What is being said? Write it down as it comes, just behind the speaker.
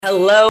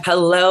Hello,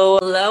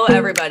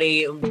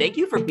 everybody. Thank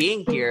you for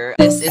being here.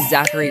 This is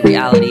Zachary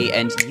Reality,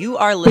 and you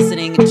are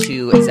listening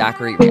to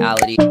Zachary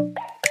Reality.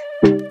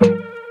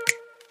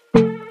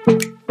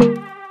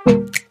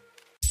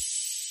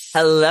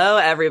 Hello,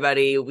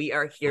 everybody. We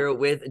are here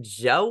with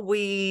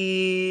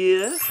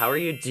Joey. How are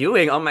you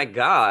doing? Oh my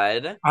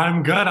God.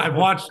 I'm good. I've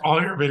watched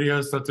all your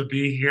videos, so to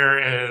be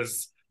here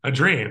is a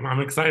dream.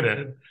 I'm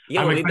excited.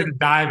 Yeah, I'm well, excited to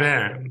dive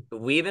in.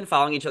 we've been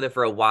following each other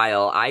for a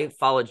while. I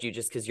followed you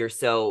just because you're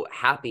so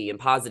happy and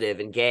positive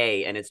and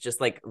gay, and it's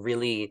just like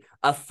really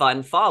a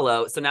fun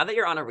follow. So now that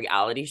you're on a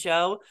reality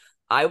show,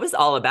 I was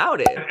all about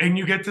it. And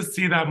you get to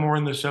see that more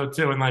in the show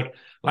too. And like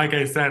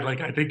I said,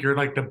 like I think you're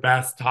like the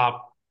best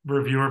top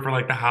reviewer for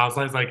like the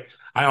housewives. Like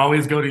I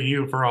always go to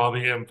you for all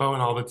the info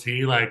and all the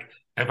tea, like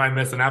if I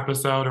miss an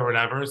episode or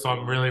whatever. So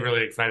I'm really,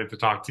 really excited to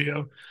talk to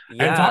you and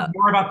talk Yeah,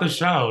 more about the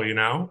show, you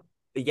know?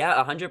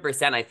 Yeah,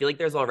 100%. I feel like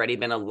there's already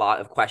been a lot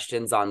of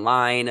questions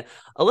online,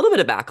 a little bit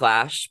of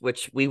backlash,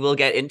 which we will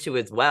get into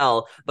as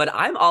well. But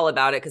I'm all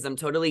about it because I'm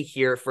totally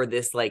here for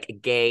this like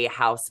gay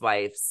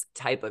housewives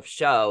type of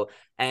show.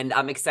 And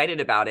I'm excited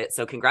about it.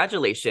 So,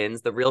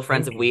 congratulations. The Real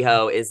Friends Thank of you.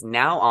 WeHo is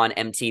now on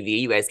MTV.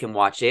 You guys can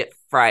watch it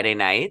Friday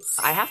nights.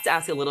 I have to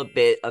ask a little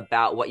bit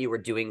about what you were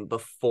doing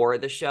before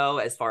the show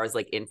as far as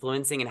like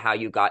influencing and how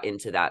you got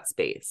into that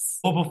space.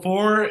 Well,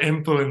 before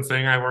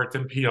influencing, I worked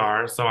in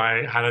PR. So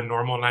I had a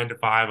normal 9 to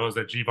 5. I was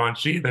at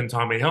Givenchy, then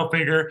Tommy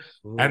Hilfiger.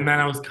 And then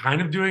I Ooh. was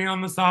kind of doing it on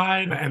the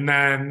side. And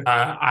then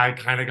I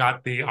kind of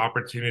got the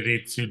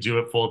opportunity to do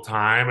it full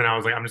time. And I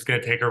was like, I'm just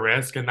going to take a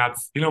risk. And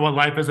that's, what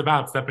life is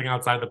about, stepping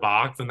outside the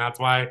box. And that's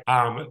why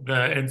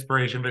the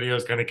inspiration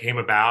videos kind of came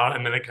about.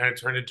 And then it kind of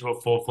turned into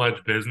a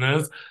full-fledged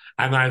business.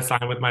 And then I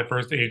signed with my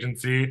first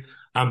agency,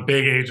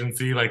 big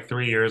agency, like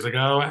 3 years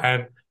ago.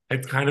 And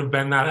it's kind of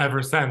been that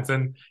ever since.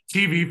 And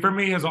TV for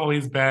me has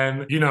always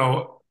been,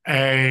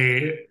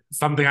 a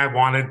something I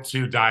wanted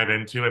to dive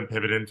into and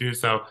pivot into.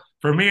 So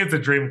for me, it's a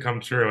dream come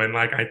true. And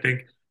like I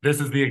think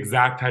this is the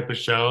exact type of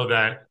show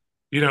that,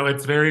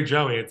 it's very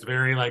Joey. It's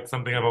very like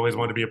something I've always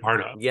wanted to be a part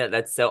of. Yeah,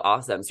 that's so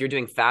awesome. So you're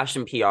doing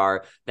fashion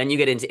PR, then you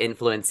get into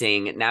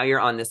influencing. Now you're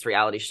on this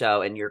reality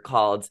show and you're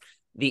called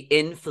the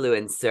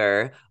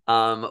influencer,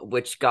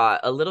 which got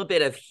a little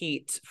bit of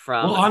heat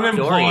Well, from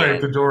unemployed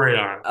to Dorian.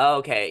 Dorian.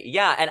 Okay,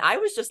 yeah, and I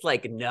was just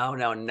like, no,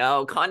 no,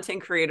 no.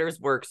 Content creators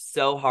work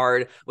so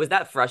hard. Was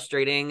that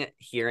frustrating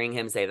hearing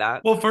him say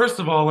that? Well, first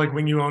of all, like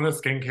when you own a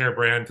skincare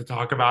brand to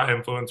talk about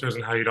influencers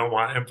and how you don't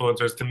want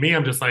influencers, to me,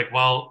 I'm just like,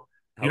 well,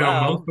 most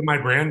Hello. of my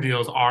brand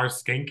deals are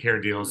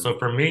skincare deals. Mhm. So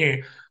for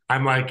me,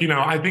 I'm like,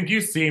 I think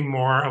you see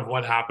more of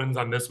what happens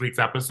on this week's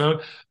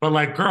episode, but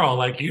like, girl,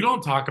 like you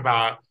don't talk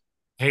about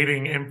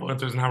hating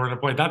influencers and how we're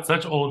deployed. That's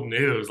such old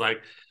news.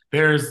 Like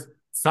there's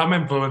some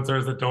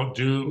influencers that don't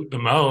do the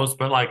most,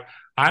 but like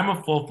I'm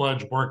a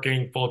full-fledged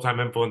working full-time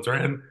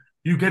influencer and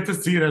you get to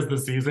see it as the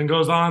season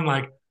goes on.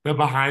 Like the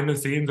behind the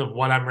scenes of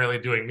what I'm really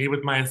doing, me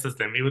with my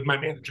assistant, me with my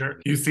manager.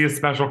 You see a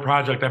special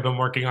project I've been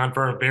working on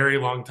for a very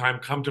long time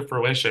come to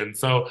fruition.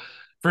 So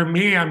for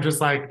me, I'm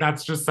just like,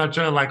 that's just such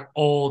a like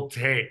old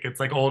take. It's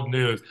like old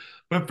news.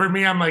 But for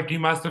me, I'm like, you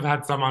must have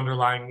had some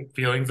underlying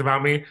feelings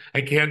about me.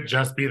 It can't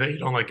just be that you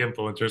don't like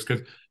influencers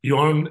because you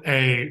own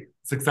a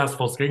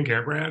successful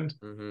skincare brand.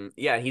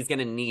 Yeah, he's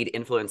gonna need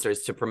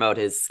influencers to promote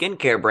his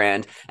skincare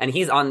brand, and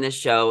he's on this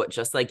show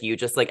just like you,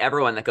 just like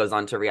everyone that goes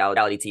on to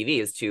reality TV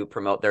is to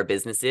promote their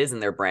businesses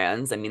and their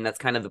brands. I mean, that's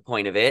kind of the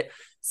point of it.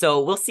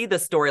 So we'll see the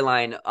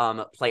storyline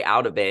play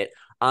out a bit.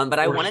 But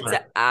I For wanted to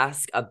sure.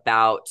 ask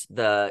about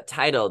the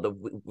title, the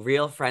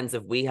Real Friends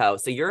of WeHo.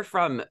 So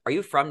are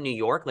you from New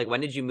York? Like,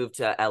 when did you move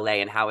to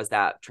LA, and how has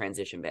that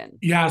transition been?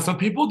 Yeah, so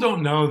people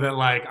don't know that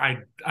like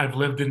I've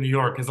lived in New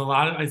York because a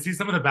lot of I see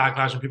some of the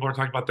backlash when people are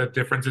talking about the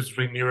differences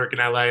between New York and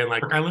LA and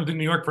like I lived in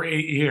New York for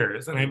 8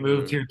 years and I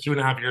moved Hmm. here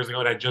 2.5 years ago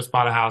and I just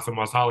bought a house in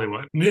West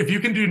Hollywood. If you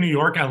can do New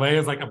York, LA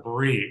is like a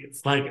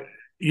breeze. Like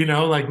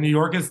like New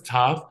York is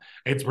tough.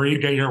 It's where you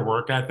get your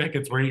work ethic.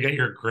 It's where you get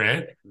your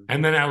grit.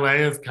 And then LA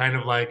is kind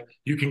of like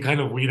you can kind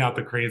of weed out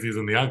the crazies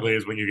and the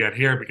uglies when you get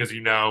here because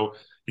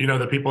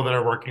the people that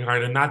are working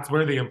hard and that's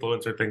where the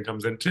influencer thing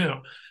comes in too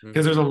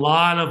because there's a Hmm.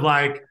 lot of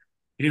like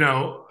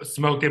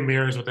smoke and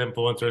mirrors with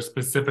influencers,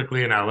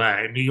 specifically in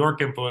LA. New York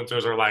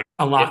influencers are like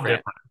a lot Different.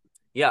 different.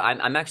 Yeah,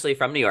 I'm actually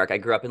from New York. I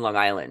grew up in Long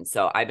Island,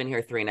 so I've been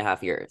here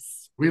 3.5 years.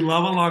 We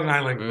love a Long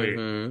Island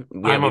Queen.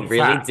 Yeah, I'm we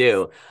really obsessed.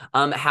 do.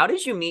 How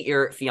did you meet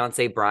your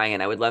fiance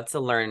Brian? I would love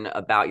to learn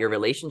about your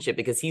relationship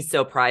because he's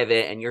so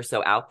private and you're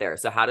so out there.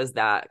 So how does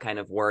that kind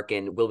of work?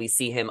 And will we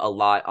see him a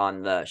lot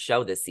on the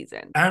show this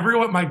season?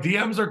 Everyone, my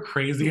DMs are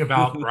crazy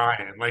about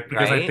Brian, like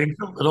because I Right? think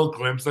the little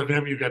glimpse of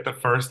him you get the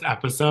first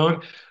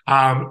episode,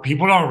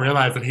 people don't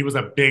realize that he was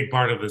a big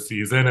part of the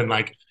season, and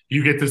like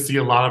you get to see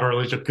a lot of our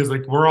relationship because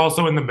like we're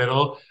also in the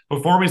middle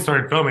before we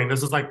started filming.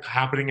 This is like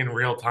happening in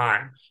real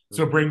time,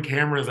 so bring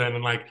cameras in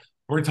and like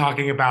we're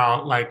talking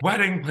about like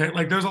wedding plan,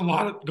 like there's a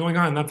lot going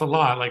on. That's a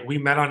lot. Like we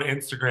met on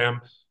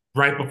Instagram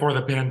right before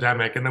the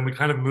pandemic, and then we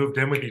kind of moved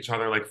in with each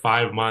other like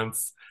 5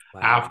 months.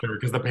 Wow. after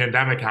because the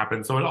pandemic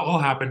happened. So it all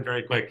happened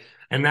very quick.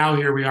 And now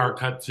here we are,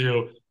 cut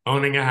to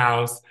owning a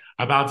house,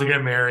 about to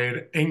get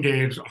married,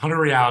 engaged on a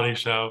reality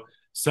show.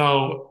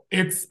 So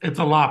it's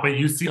a lot, but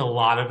you see a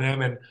lot of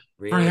him. And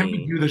for him to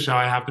Really? do the show,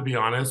 I have to be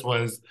honest,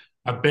 was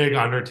a big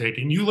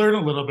undertaking. You learn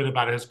a little bit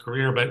about his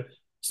career, but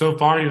so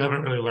far you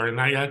haven't really learned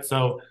that yet.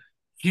 So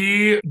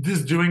he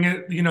just doing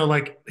it,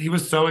 like he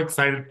was so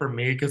excited for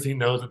me because he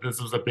knows that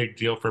this was a big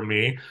deal for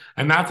me.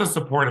 And that's a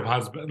supportive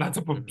husband. That's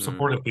a Hmm.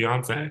 supportive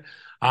fiance.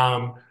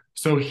 Um,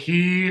 so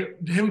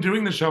him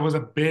doing the show was a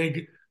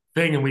big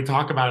thing. And we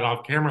talk about it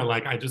off camera.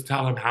 Like I just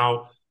tell him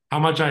how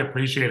much I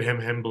appreciate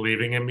him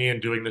believing in me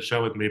and doing the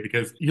show with me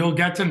because you'll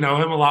get to know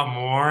him a lot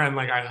more. And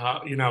like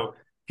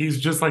he's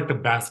just like the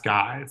best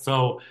guy.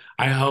 So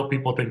I hope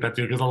people think that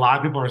too, because a lot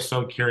of people are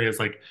so curious.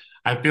 Like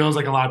I feels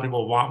like a lot of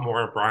people want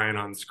more of Brian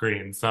on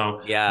screen.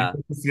 So you Yeah.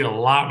 get to see a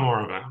lot more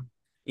of him.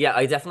 Yeah,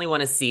 I definitely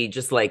want to see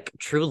just like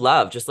true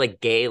love, just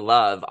like gay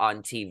love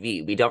on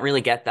TV. We don't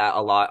really get that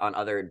a lot on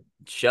other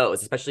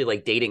shows, especially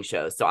like dating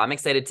shows. So I'm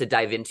excited to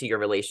dive into your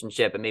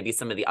relationship and maybe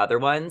some of the other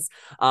ones.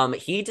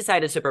 He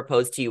decided to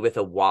propose to you with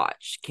a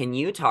watch. Can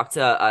you talk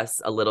to us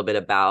a little bit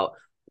about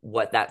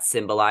what that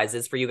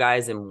symbolizes for you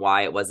guys and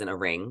why it wasn't a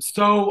ring?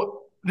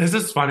 So this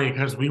is funny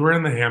because we were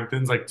in the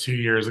Hamptons like 2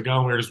 years ago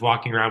and we were just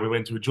walking around. We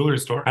went to a jewelry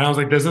store and I was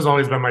like, this has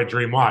always been my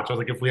dream watch. I was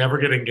like, if we ever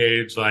get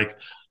engaged, like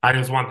I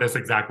just want this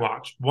exact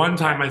watch. One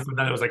time Okay. I said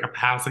that it was like a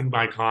passing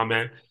by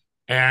comment.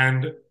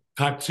 And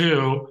cut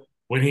two,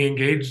 when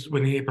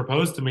he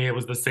proposed to me, it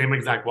was the same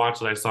exact watch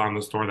that I saw in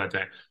the store that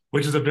day,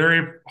 which is a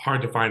very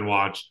hard to find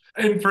watch.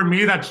 And for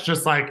me, that's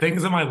just like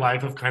things in my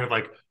life have kind of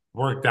like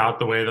worked out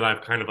the way that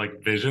I've kind of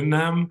like visioned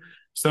them.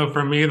 So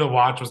for me, the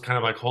watch was kind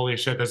of like, holy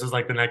shit, this is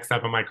like the next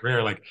step in my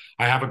career. Like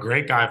I have a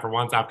great guy for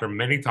once after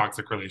many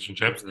toxic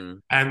relationships. Hmm.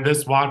 And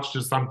this watch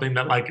is something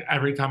that like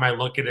every time I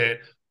look at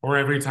it or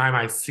every time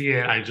I see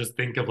it, I just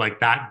think of like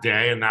that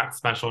day and that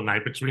special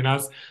night between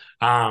us.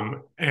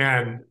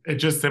 And it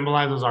just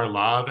symbolizes our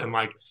love and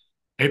like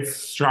it's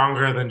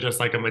stronger than just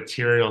like a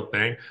material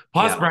thing.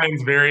 Plus, Yeah.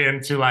 Brian's very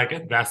into like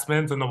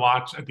investments, and the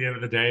watch at the end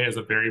of the day is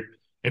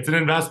it's an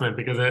investment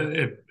because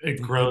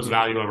it grows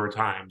value over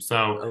time.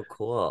 So Oh,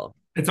 cool.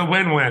 it's a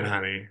win-win,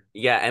 honey.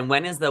 Yeah, and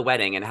when is the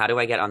wedding and how do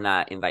I get on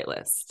that invite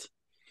list?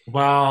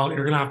 Well,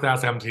 you're gonna have to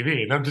ask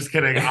MTV. No, I'm just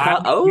kidding.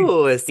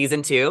 Oh,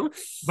 season two?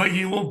 But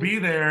you will be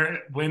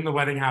there when the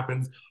wedding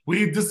happens.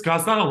 We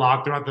discussed that a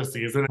lot throughout the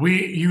season.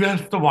 You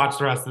have to watch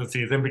the rest of the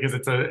season because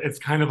it's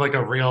kind of like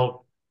a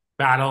real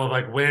battle of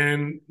like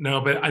win,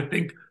 no, but I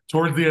think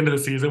towards the end of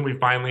the season we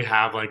finally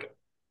have like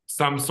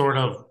some sort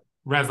of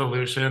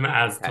resolution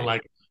as to Okay.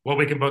 like what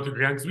we can both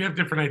agree on because we have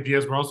different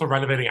ideas. We're also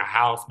renovating a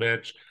house,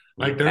 bitch.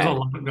 Like there's a Okay.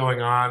 lot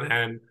going on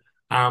and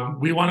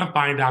we want to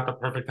find out the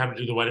perfect time to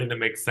do the wedding that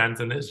makes sense.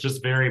 And it's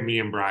just very me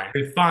and Brian.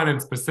 It's fun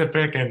and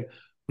specific and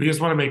we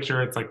just want to make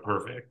sure it's like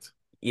perfect.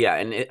 Yeah,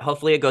 and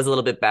hopefully it goes a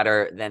little bit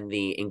better than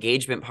the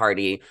engagement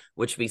party,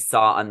 which we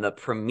saw on the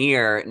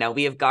premiere. Now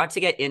we have got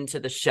to get into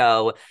the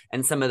show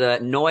and some of the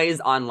noise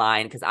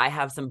online because I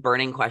have some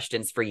burning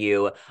questions for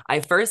you.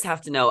 I first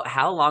have to know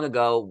how long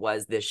ago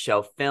was this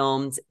show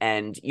filmed?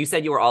 And you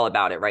said you were all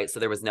about it, right? So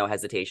there was no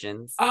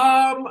hesitations.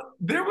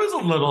 There was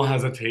a little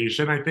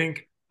hesitation, I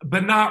think,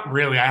 but not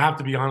really. I have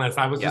to be honest.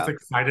 I was just Yeah.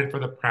 excited for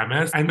the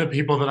premise, and the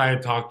people that I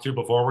had talked to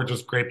before were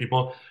just great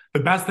people. The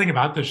best thing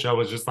about the show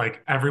was just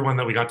like everyone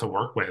that we got to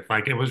work with.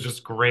 Like it was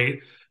just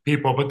great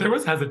people, but there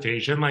was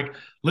hesitation. Like,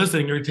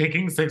 listen, you're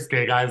taking six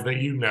gay guys that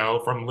you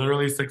know from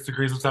literally 6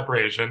 degrees of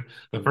separation.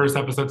 The first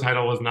Hmm. episode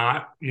title was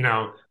not,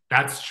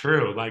 that's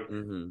true. Like,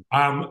 Hmm.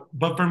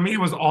 but for me, it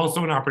was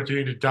also an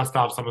opportunity to dust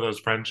off some of those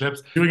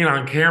friendships. Doing it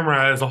on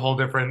camera is a whole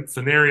different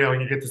scenario,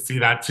 and you get to see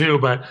that too.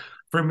 But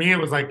for me, it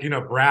was like,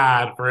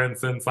 Brad, for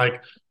instance,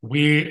 like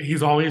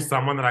he's always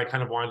someone that I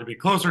kind of wanted to be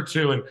closer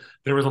to. And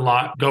there was a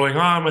lot going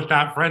on with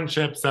that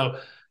friendship. So,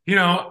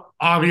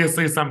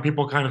 obviously some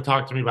people kind of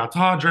talk to me about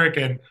Todrick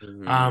and,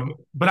 Hmm.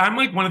 but I'm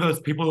like one of those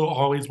people who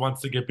always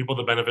wants to give people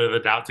the benefit of the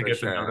doubt to For get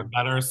to know sure. them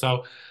better.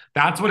 So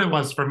that's what it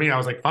was for me. I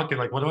was like, fuck it.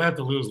 Like, what do I have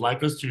to lose?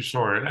 Life is too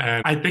short.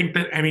 And I think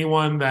that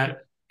anyone that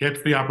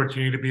gets the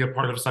opportunity to be a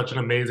part of such an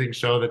amazing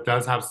show that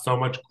does have so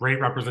much great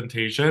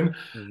representation,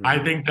 I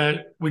Hmm. think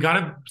that we got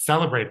to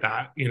celebrate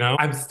that.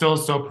 I'm still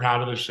so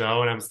proud of the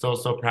show and I'm still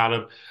so proud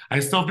of, I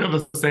still feel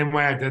the same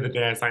way I did the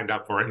day I signed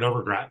up for it. No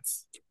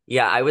regrets.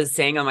 Yeah, I was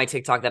saying on my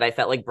TikTok that I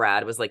felt like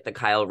Brad was like the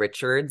Kyle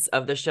Richards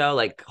of the show,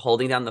 like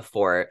holding down the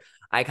fort.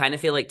 I kind of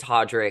feel like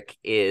Todrick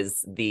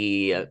is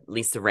the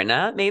Lisa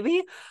Rinna,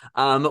 maybe.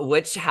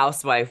 Which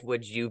housewife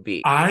would you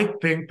be? I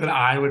think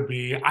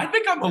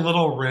I'm a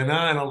little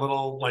Rinna and a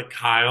little like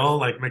Kyle,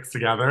 like mixed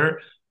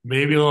together.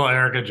 Maybe a little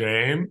Erica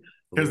Jane,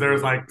 because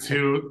there's Ooh, like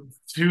two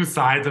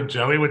sides of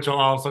Joey, which you'll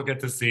also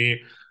get to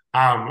see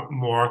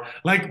more.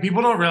 Like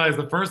people don't realize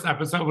the first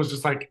episode was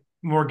just like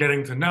more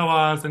getting to know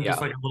us and just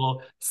yeah. like a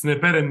little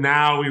snippet. And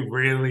now we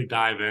really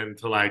dive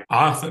into like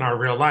us and our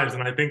real lives.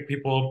 And I think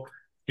people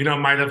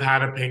might have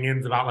had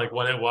opinions about like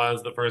what it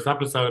was the first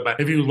episode. But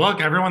if you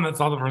look, everyone that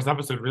saw the first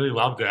episode really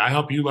loved it. I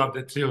hope you loved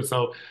it too.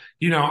 So,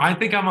 I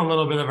think I'm a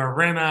little bit of a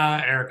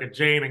Rinna, Erica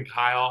Jane, and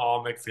Kyle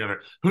all mixed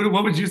together.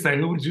 What would you say?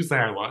 Who would you say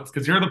I was?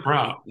 Because you're the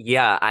pro.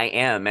 Yeah, I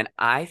am. And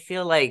I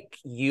feel like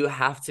you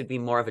have to be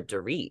more of a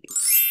Dorit.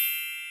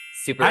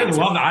 Super I into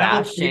love that. I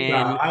will take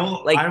that. fashion. I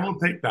Like, will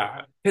take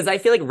that. because I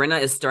feel like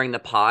Rinna is stirring the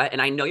pot,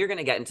 and I know you're going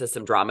to get into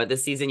some drama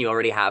this season. You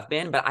already have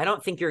been, but I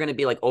don't think you're going to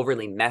be like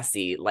overly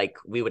messy like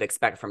we would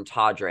expect from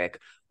Todrick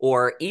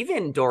or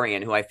even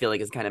Dorian, who I feel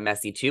like is kind of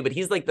messy too, but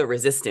he's like the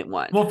resistant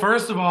one. Well,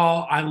 first of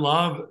all, I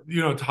love,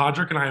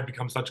 Todrick and I have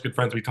become such good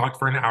friends. We talked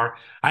for an hour.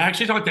 I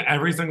actually talked to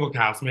every single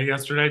castmate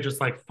yesterday, just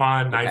like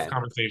fun, nice Okay.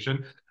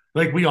 conversation.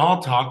 Like we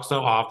all talk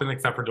so often,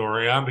 except for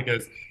Dorian,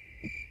 because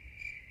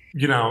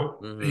he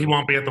Hmm.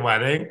 won't be at the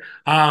wedding.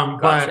 But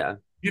Gotcha.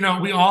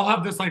 we all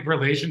have this like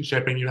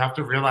relationship, and you have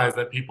to realize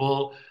that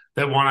people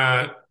that want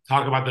to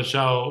talk about the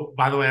show,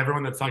 by the way,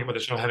 everyone that's talking about the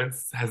show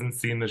hasn't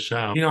seen the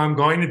show. I'm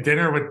going to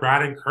dinner with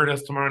Brad and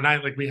Curtis tomorrow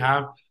night. Like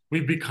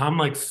we've become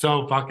like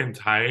so fucking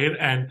tight,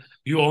 and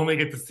you only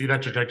get to see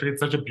that trajectory. It's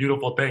such a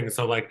beautiful thing.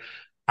 So like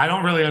I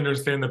don't really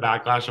understand the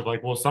backlash of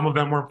like, well, some of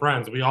them were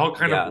friends. We all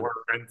kind of Yeah. were.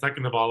 And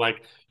second of all,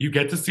 like you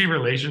get to see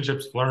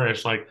relationships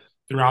flourish. Like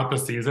throughout the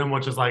season,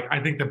 which is like I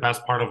think the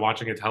best part of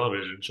watching a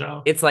television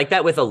show. It's like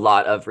that with a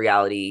lot of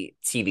reality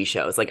TV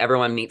shows. Like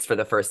everyone meets for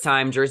the first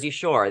time. Jersey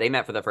Shore, they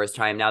met for the first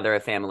time. Now they're a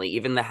family.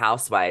 Even the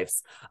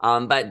Housewives.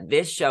 But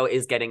this show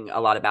is getting a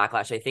lot of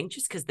backlash. I think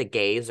just because the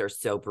gays are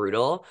so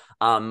brutal.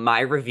 My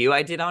review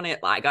I did on it,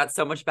 I got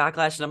so much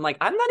backlash, and I'm like,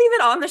 I'm not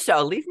even on the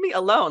show. Leave me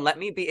alone. Let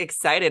me be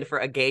excited for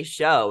a gay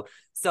show.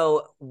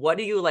 So, what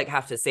do you like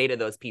have to say to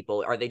those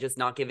people? Are they just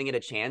not giving it a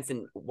chance?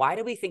 And why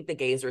do we think the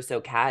gays are so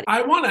catty?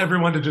 I want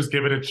everyone to just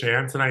give it a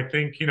chance. And I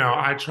think,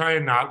 I try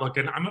and not look,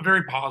 and I'm a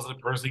very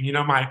positive person.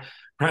 My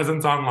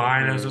presence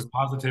online is Hmm. just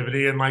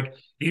positivity. And like,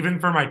 even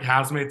for my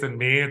castmates and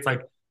me, it's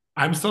like,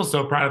 I'm still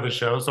so proud of the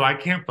show. So I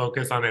can't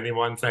focus on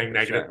anyone saying For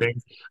negative sure.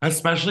 things,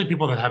 especially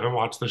people that haven't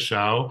watched the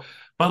show.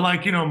 But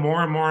like,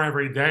 more and more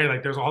every day,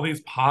 like there's all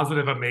these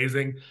positive,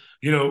 amazing,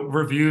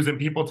 reviews and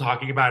people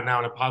talking about it now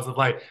in a positive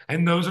light.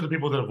 And those are the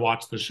people that have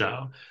watched the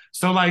show.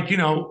 So, like,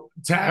 to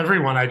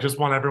everyone, I just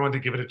want everyone to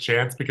give it a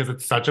chance because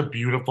it's such a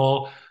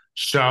beautiful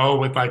show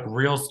with like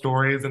real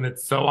stories and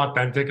it's so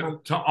authentic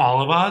to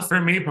all of us. For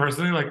me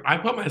personally, like, I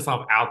put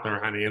myself out there,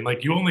 honey, and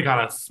like, you only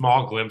got a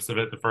small glimpse of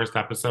it the first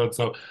episode.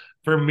 So,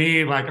 for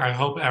me, like, I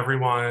hope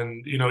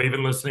everyone,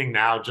 even listening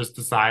now, just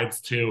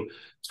decides to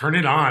turn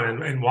it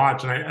on and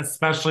watch. And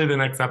especially the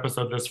next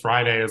episode this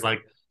Friday is like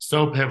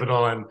so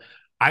pivotal. And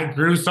I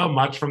grew so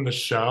much from the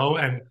show.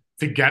 And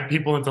to get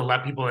people and to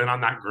let people in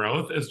on that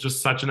growth is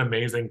just such an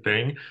amazing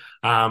thing.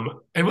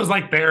 It was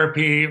like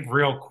therapy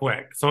real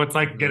quick. So it's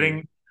like Hmm.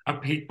 getting a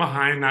peek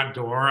behind that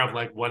door of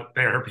like what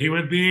therapy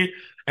would be.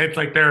 It's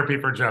like therapy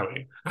for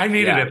Joey. I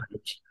needed Yeah, it.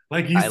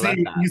 Like I love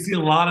you that. see a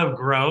lot of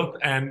growth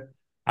and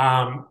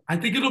I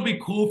think it'll be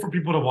cool for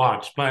people to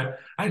watch, but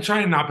I try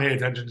and not pay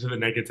attention to the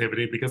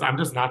negativity because I'm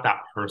just not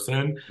that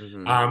person.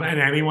 Hmm. And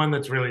anyone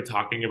that's really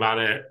talking about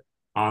it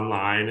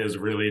online is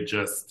really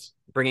just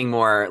Bringing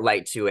more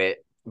light to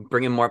it,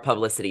 bringing more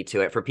publicity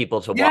to it for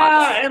people to watch.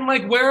 yeah, and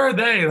like, where are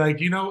they? Like,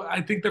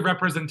 I think the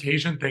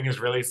representation thing is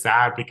really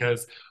sad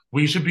because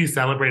we should be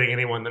celebrating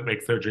anyone that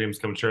makes their dreams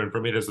come true. And for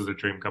me, this is a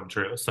dream come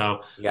true.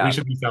 So we Yeah,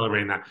 should be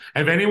celebrating that.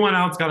 If anyone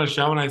else got a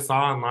show and I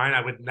saw online,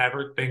 I would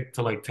never think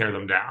to like tear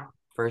them down.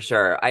 for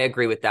sure. I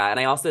agree with that. And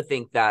I also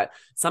think that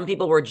some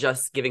people were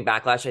just giving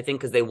backlash, I think,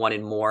 because they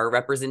wanted more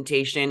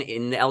representation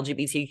in the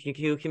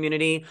LGBTQ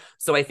community.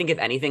 So I think, if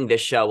anything,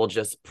 this show will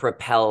just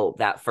propel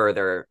that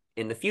further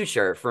in the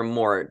future for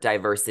more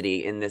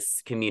diversity in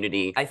this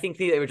community. I think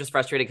they were just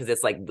frustrated because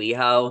it's like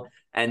WeHo,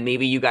 and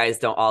maybe you guys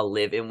don't all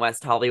live in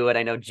West Hollywood.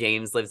 I know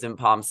James lives in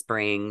Palm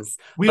Springs,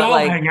 We but all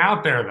like, hang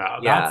out there though.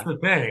 That's yeah, the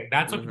thing.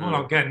 That's what people hmm,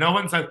 don't get. No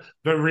one says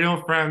the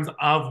real friends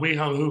of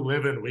WeHo who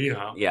live in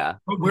WeHo. yeah,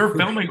 But we're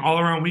filming all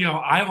around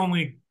WeHo.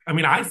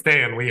 I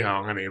stay in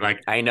WeHo, honey.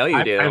 Like I know you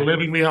I do. live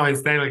in WeHo. I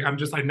stay. Like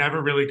I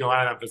never really go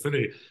out of that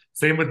vicinity.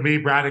 Same with me,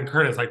 Brad and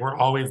Curtis. Like we're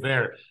always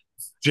there.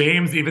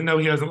 James, even though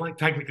he doesn't like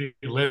technically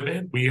live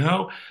in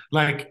WeHo,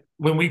 like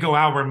when we go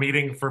out, we're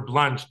meeting for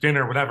lunch,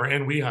 dinner, whatever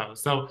in WeHo.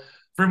 So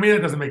for me,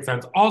 that doesn't make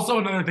sense. Also,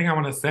 another thing I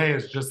want to say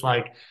is just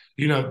like,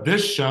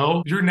 this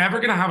show, you're never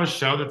going to have a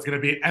show that's going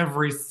to be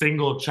every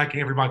single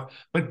checking every box,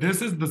 but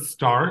this is the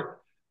start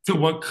to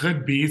what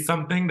could be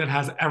something that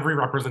has every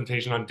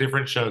representation on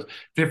different shows,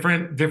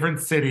 different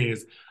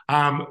cities.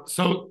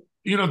 So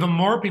the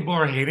more people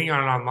are hating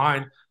on it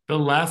online, the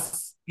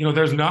less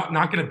there's not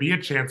going to be a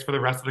chance for the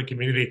rest of the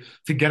community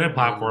to get a Hmm.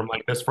 platform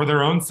like this for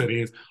their own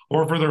cities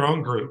or for their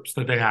own groups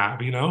that they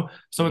have.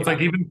 So it's like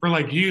Yeah. even for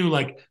like you,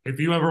 like if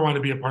you ever want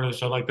to be a part of the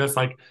show like this,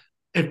 like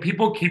if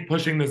people keep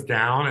pushing this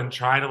down and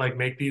try to like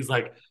make these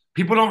like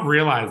people don't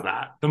realize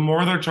that the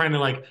more they're trying to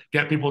like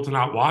get people to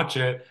not watch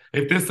it,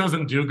 if this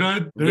doesn't do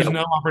good, there's Yeah.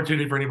 no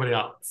opportunity for anybody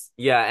else.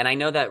 Yeah, and I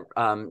know that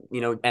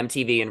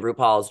MTV and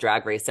RuPaul's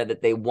Drag Race said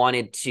that they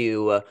wanted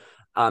to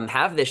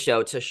have this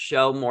show to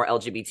show more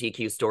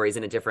LGBTQ stories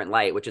in a different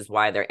light, which is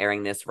why they're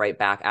airing this right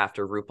back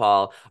after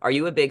RuPaul. Are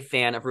you a big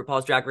fan of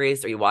RuPaul's Drag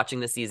Race? Are you watching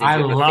the season? Do I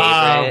you have a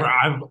love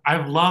favorite?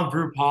 I've loved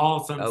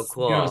RuPaul Oh, since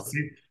cool.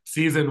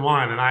 season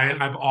one, and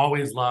I've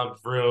always loved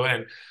Ru.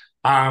 And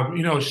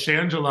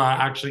Shangela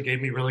actually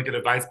gave me really good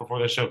advice before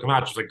the show came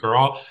out. She's like,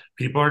 "Girl,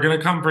 people are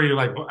gonna come for you,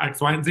 like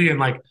X, Y, and Z." And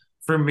like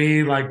for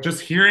me, like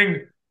just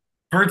hearing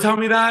her tell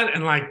me that,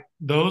 and like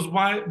those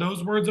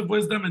words of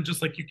wisdom, and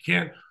just like you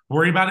can't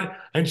worry about it.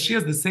 And she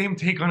has the same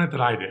take on it that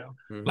I do.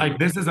 Like Hmm.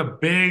 this is a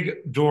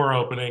big door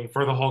opening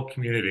for the whole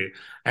community.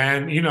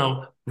 And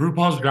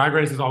RuPaul's Drag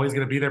Race is always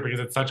going to be there because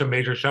it's such a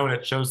major show and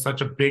it shows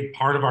such a big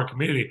part of our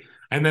community.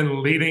 And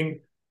then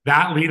leading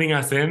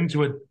us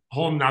into a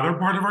whole nother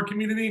part of our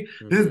community.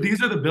 Hmm.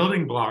 These are the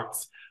building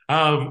blocks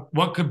of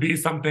what could be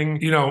something,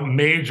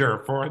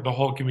 major for the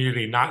whole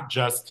community, not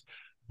just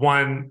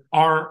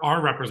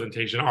our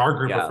representation, our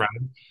group of Yeah,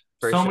 friends.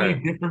 for So many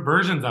sure. different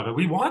versions of it.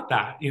 We want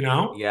that.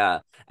 Yeah.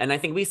 And I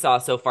think we saw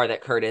so far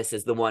that Curtis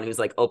is the one who's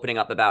like opening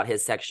up about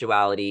his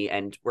sexuality.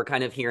 And we're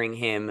kind of hearing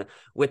him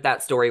with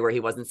that story where he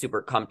wasn't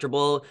super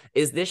comfortable.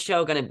 Is this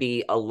show going to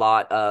be a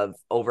lot of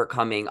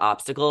overcoming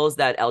obstacles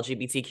that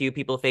LGBTQ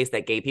people face,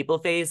 that gay people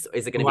face?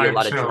 Is it going to be a Live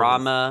lot of shows.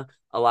 drama?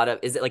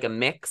 Is it like a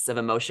mix of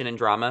emotion and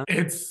drama?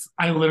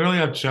 I literally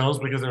have chills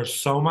because there's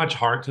so much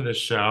heart to this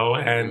show.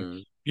 And, Hmm.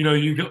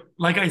 you go,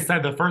 like I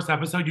said, the first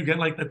episode, you get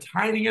like the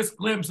tiniest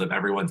glimpse of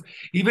everyone's,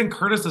 even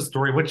Curtis's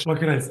story, which,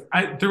 look at this,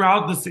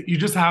 throughout this, you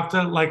just have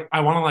to like,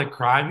 I want to like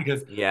cry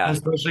because, Yeah.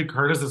 especially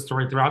Curtis's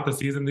story throughout the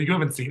season, you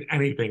haven't seen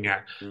anything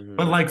yet.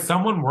 But Hmm. like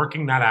someone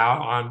working that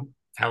out on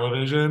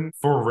television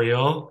for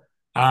real,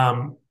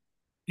 um,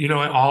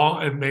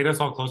 it made us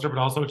all closer, but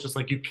also it's just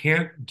like you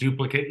can't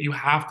duplicate. You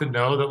have to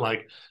know that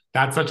like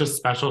that's such a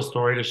special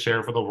story to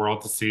share for the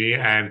world to see,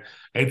 and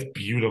it's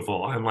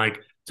beautiful. And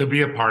like to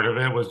be a part of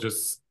it was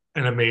just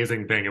an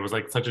amazing thing. It was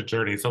like such a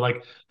journey. So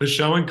like the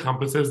show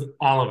encompasses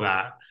all of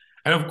that.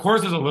 And of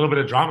course, there's a little bit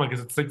of drama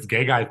because it's six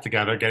gay guys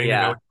together getting to know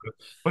Yeah. each other,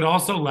 but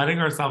also letting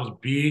ourselves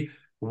be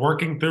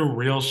working through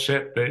real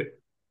shit that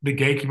the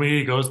gay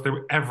community goes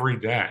through every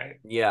day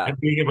Yeah. and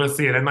being able to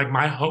see it. And like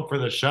my hope for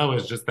the show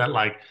is just that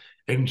like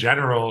in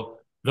general,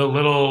 the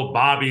little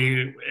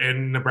Bobby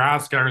in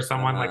Nebraska or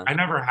someone like Uh-huh. I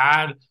never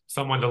had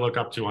someone to look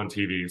up to on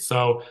TV.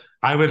 So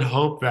I would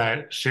hope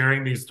that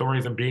sharing these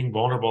stories and being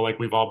vulnerable like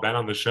we've all been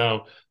on the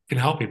show can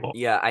help people.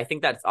 Yeah, I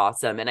think that's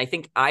awesome. And I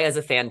think I, as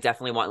a fan,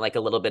 definitely want like a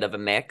little bit of a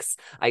mix.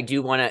 I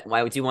do want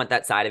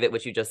that side of it,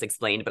 which you just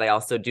explained, but I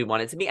also do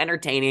want it to be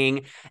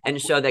entertaining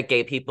and show that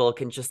gay people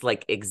can just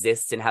like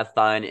exist and have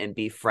fun and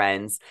be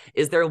friends.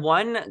 Is there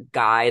one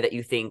guy that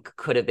you think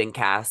could have been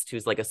cast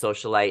who's like a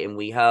socialite in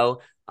WeHo,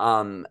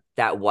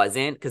 that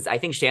wasn't? Because I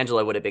think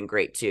Shangela would have been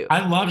great too.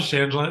 I love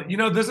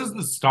Shangela. This is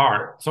the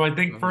start. So I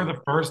think for Hmm. the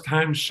first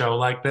time show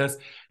like this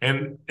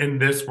and in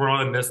this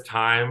world, in this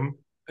time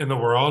in the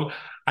world,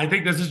 I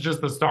think this is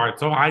just the start.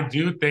 So I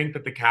do think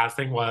that the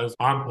casting was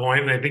on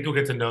point, and I think you'll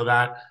get to know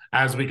that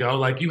as we go.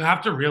 Like you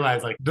have to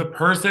realize like the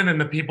person and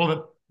the people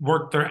that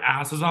work their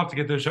asses off to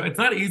get this show. It's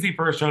not easy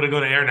for a show to go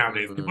to air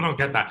nowadays. People Hmm. don't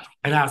get that.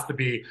 It has to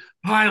be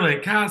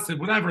pilot, casted,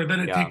 whatever. Then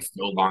it Yeah. takes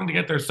so long to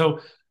get there. So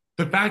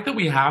the fact that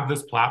we have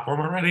this platform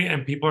already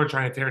and people are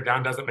trying to tear it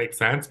down doesn't make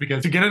sense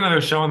because to get another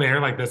show on the air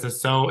like this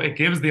is so it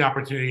gives the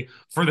opportunity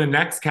for the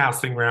next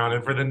casting round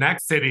and for the Hmm.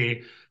 next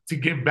city to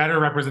give better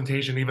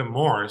representation even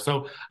more.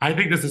 So I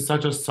think this is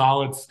such a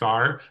solid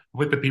start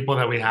with the people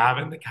that we have,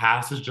 and the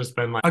cast has just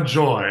been like a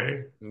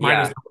joy.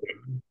 Minus Yeah.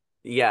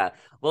 Yeah.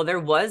 Well, there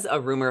was a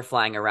rumor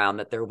flying around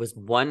that there was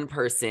one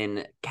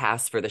person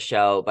cast for the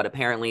show, but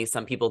apparently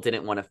some people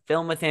didn't want to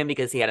film with him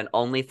because he had an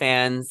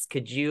OnlyFans.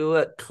 Could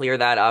you clear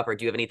that up, or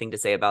do you have anything to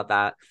say about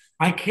that?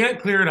 I can't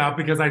clear it up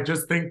because I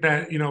just think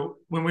that,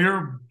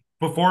 when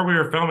before we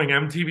were filming,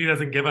 MTV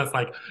doesn't give us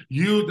like,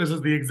 this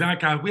is the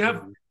exact cast. We have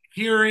Mhm.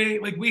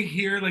 hearing, like we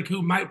hear like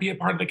who might be a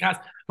part of the cast,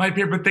 might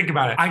be, but think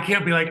about it. I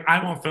can't be like,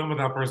 I won't film with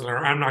that person or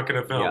I'm not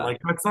going to film. Yeah. Like,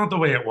 that's not the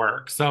way it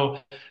works. So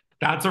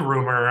that's a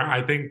rumor.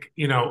 I think,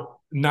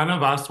 none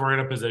of us were in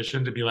a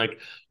position to be like,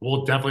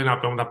 we'll definitely not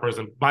film with that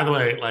person. By the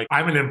way, like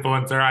I'm an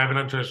influencer, I have an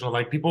untraditional,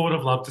 like people would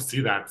have loved to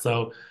see that.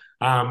 So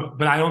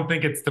but I don't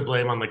think it's to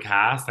blame on the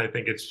cast. I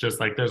think it's just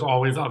like there's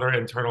always other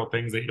internal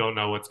things that you don't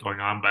know what's going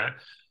on. But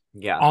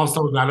Yeah.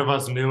 also, none of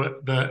us knew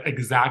the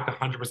exact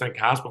 100%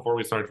 cast before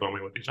we started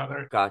filming with each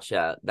other.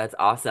 Gotcha. That's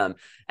awesome.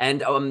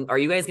 And are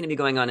you guys going to be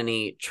going on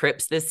any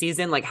trips this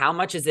season? Like, how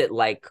much is it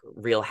like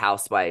Real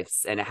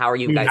Housewives, and how are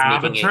you We guys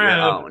have a making it your trip.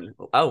 own?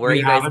 Oh, where are We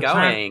you have guys a trip.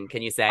 going?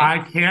 Can you say? I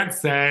can't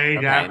say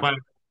yet, Okay. but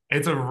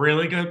it's a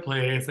really good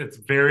place.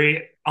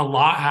 A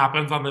lot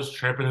happens on this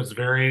trip and it's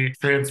very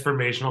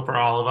transformational for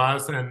all of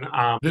us. And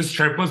this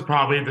trip was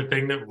probably the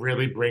thing that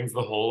really brings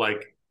the whole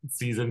like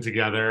season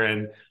together.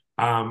 And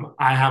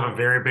I have a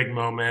very big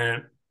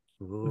moment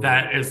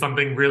that Ooh. is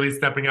something really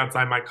stepping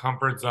outside my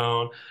comfort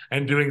zone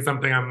and doing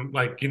something I'm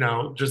like,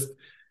 just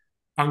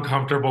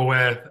uncomfortable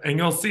with, and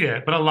you'll see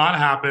it. But a lot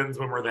happens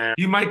when we're there.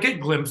 You might get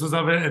glimpses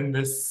of it in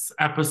this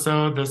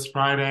episode this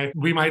Friday.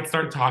 We might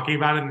start talking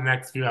about it in the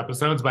next few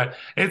episodes, but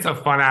it's a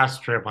fun ass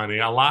trip, honey.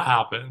 A lot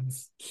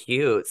happens.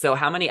 Cute. So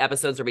how many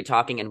episodes are we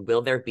talking, and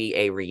will there be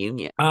a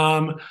reunion?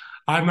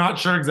 I'm not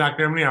sure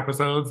exactly how many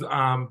episodes,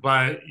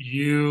 but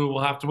you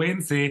will have to wait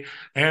and see.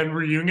 And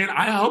reunion,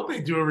 I hope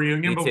they do a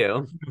reunion, Me but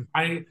too.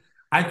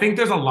 I think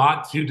there's a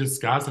lot to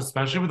discuss,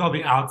 especially with all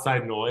the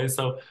outside noise.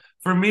 So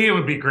for me, it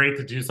would be great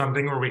to do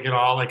something where we could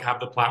all like have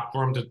the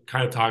platform to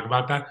kind of talk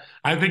about that.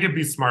 I think it'd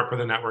be smart for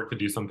the network to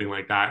do something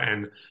like that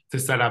and to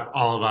set up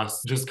all of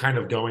us just kind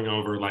of going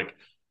over like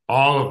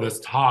all of this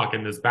talk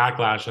and this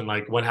backlash and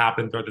like what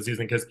happened throughout the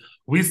season because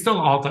we still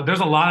all there's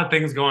a lot of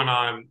things going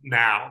on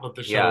now with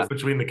the Yeah. shows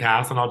between the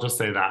cast, and I'll just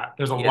say that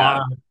there's a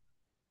lot Yeah. of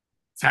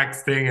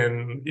texting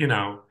and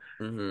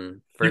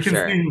For you can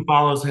sure. see who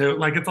follows who.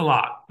 Like it's a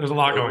lot. There's a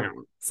lot going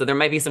on. So there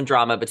might be some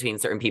drama between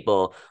certain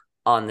people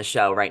on the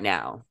show right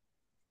now,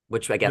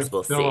 which I guess There's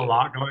we'll still a see.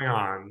 lot going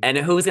on. And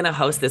who's going to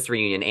host this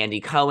reunion?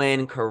 Andy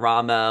Cohen,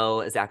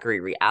 Karamo, Zachary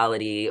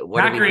Reality.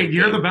 What are we Zachary,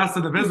 you're the thinking? best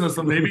in the business,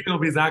 so maybe it'll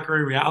be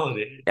Zachary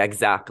Reality.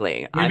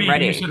 Exactly. Maybe I'm you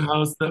ready. should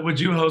host that. Would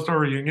you host a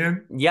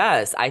reunion?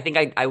 Yes, I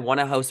think I want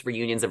to host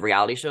reunions of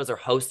reality shows or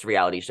host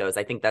reality shows.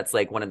 I think that's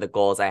like one of the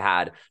goals I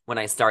had when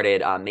I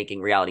started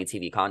making reality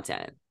TV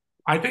content.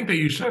 I think that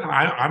you should.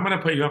 I'm going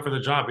to put you up for the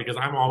job because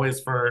I'm always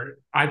for,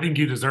 I think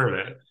you deserve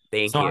it.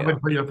 Thank So I'm going you. to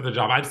put you up for the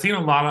job. I've seen a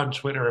lot on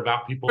Twitter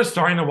about people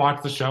starting to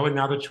watch the show, and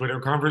now the Twitter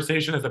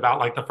conversation is about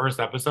like the first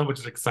episode, which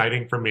is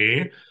exciting for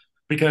me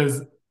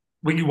because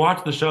when you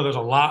watch the show, there's a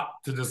lot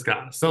to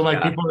discuss. So like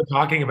Yeah. people are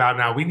talking about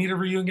now, we need a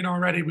reunion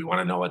already. We want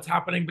to know what's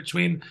happening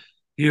between,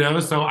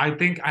 so I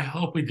think I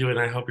hope we do it. And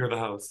I hope you're the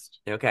host.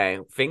 Okay,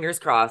 fingers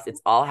crossed.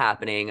 It's all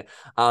happening.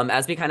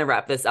 As we kind of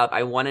wrap this up,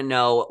 I want to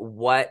know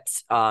what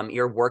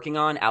you're working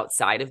on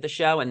outside of the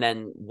show, and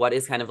then what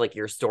is kind of like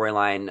your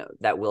storyline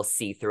that we'll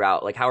see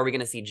throughout. Like, how are we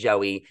going to see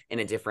Joey in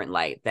a different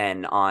light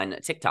than on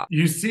TikTok?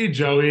 You see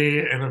Joey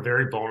in a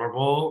very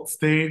vulnerable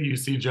state. You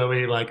see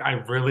Joey, like, I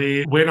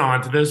really went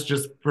on to this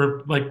just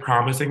for like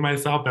promising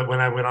myself that when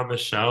I went on the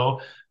show,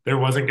 there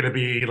wasn't going to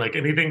be like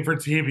anything for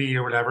TV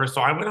or whatever.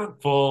 So I went on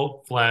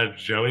full fledged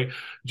Joey.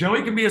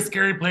 Joey can be a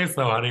scary place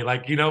though, honey.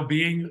 Like,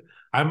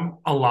 I'm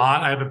a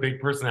lot. I have a big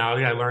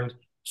personality. I learned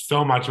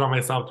so much about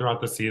myself throughout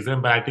the season,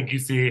 but I think you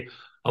see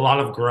a lot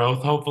of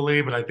growth,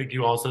 hopefully. But I think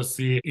you also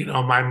see,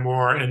 my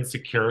more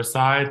insecure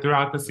side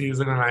throughout the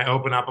season. And I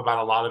open up about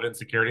a lot of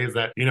insecurities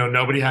that,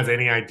 nobody has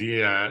any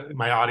idea.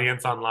 My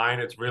audience online,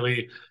 it's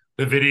really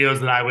the videos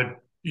that I would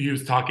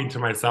use talking to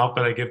myself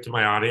that I give to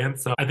my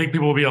audience. So I think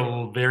people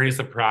will be very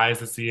surprised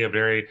to see a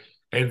very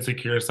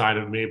insecure side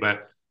of me,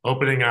 but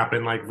opening up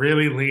and like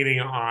really leaning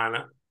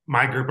on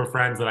my group of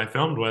friends that I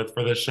filmed with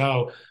for the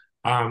show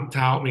to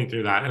help me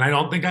through that. And I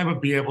don't think I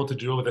would be able to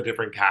do it with a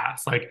different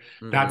cast. Like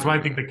that's why I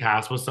Mm-hmm. think the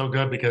cast was so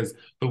good because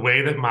the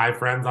way that my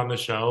friends on the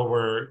show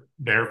were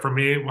there for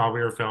me while we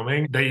were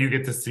filming, that you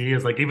get to see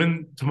is like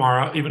even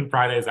tomorrow, even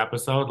Friday's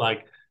episode,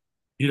 like,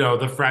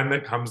 the friend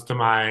that comes to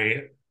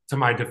my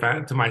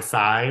defense to my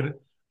side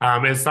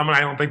is someone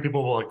I don't think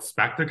people will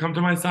expect to come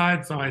to my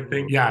side. So I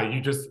think,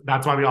 yeah,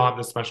 that's why we all have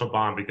this special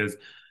bond because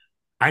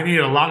I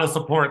needed a lot of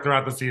support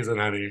throughout the season,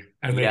 honey,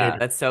 and they gave Yeah, it.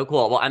 that's so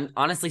cool. Well, I'm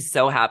honestly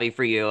so happy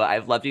for you.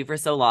 I've loved you for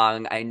so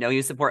long. I know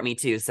you support me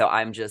too, so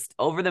I'm just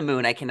over the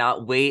moon. I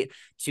cannot wait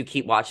to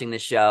keep watching the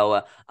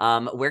show.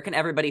 Where can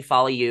everybody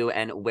follow you,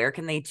 and where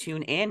can they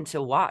tune in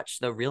to watch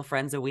The Real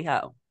Friends of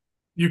WeHo?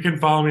 You can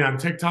follow me on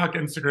TikTok,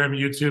 Instagram,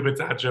 YouTube. It's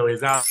at Joey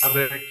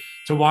Zavic.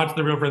 To watch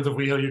The Real Friends of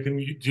WeHo, you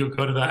can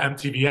go to the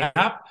MTV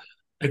app.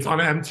 It's on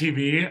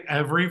MTV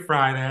every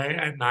Friday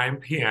at 9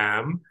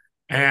 p.m.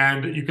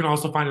 And you can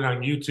also find it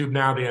on YouTube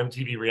now, the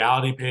MTV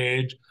reality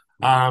page.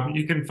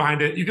 You can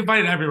find it. You can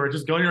find it everywhere.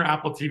 Just go to your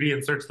Apple TV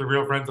and search The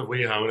Real Friends of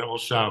WeHo, and it will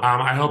show.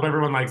 I hope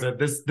everyone likes it.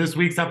 This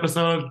week's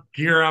episode,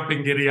 gear up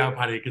and giddy up,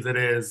 honey, because it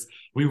is.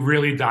 We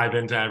really dive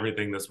into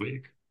everything this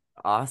week.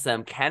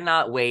 Awesome.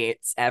 Cannot wait.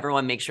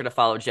 Everyone, make sure to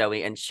follow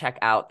Joey and check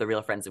out The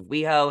Real Friends of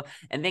WeHo.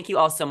 And thank you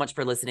all so much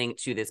for listening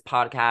to this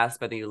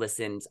podcast. Whether you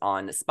listened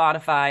on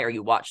Spotify or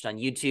you watched on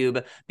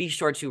YouTube, be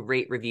sure to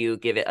rate, review,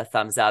 give it a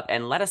thumbs up,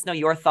 and let us know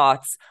your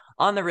thoughts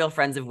on The Real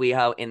Friends of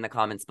WeHo in the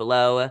comments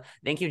below.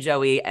 Thank you,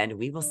 Joey, and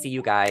we will see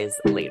you guys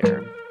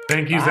later.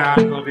 Thank you, Zach.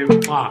 Bye. Love you.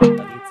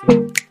 Mwah.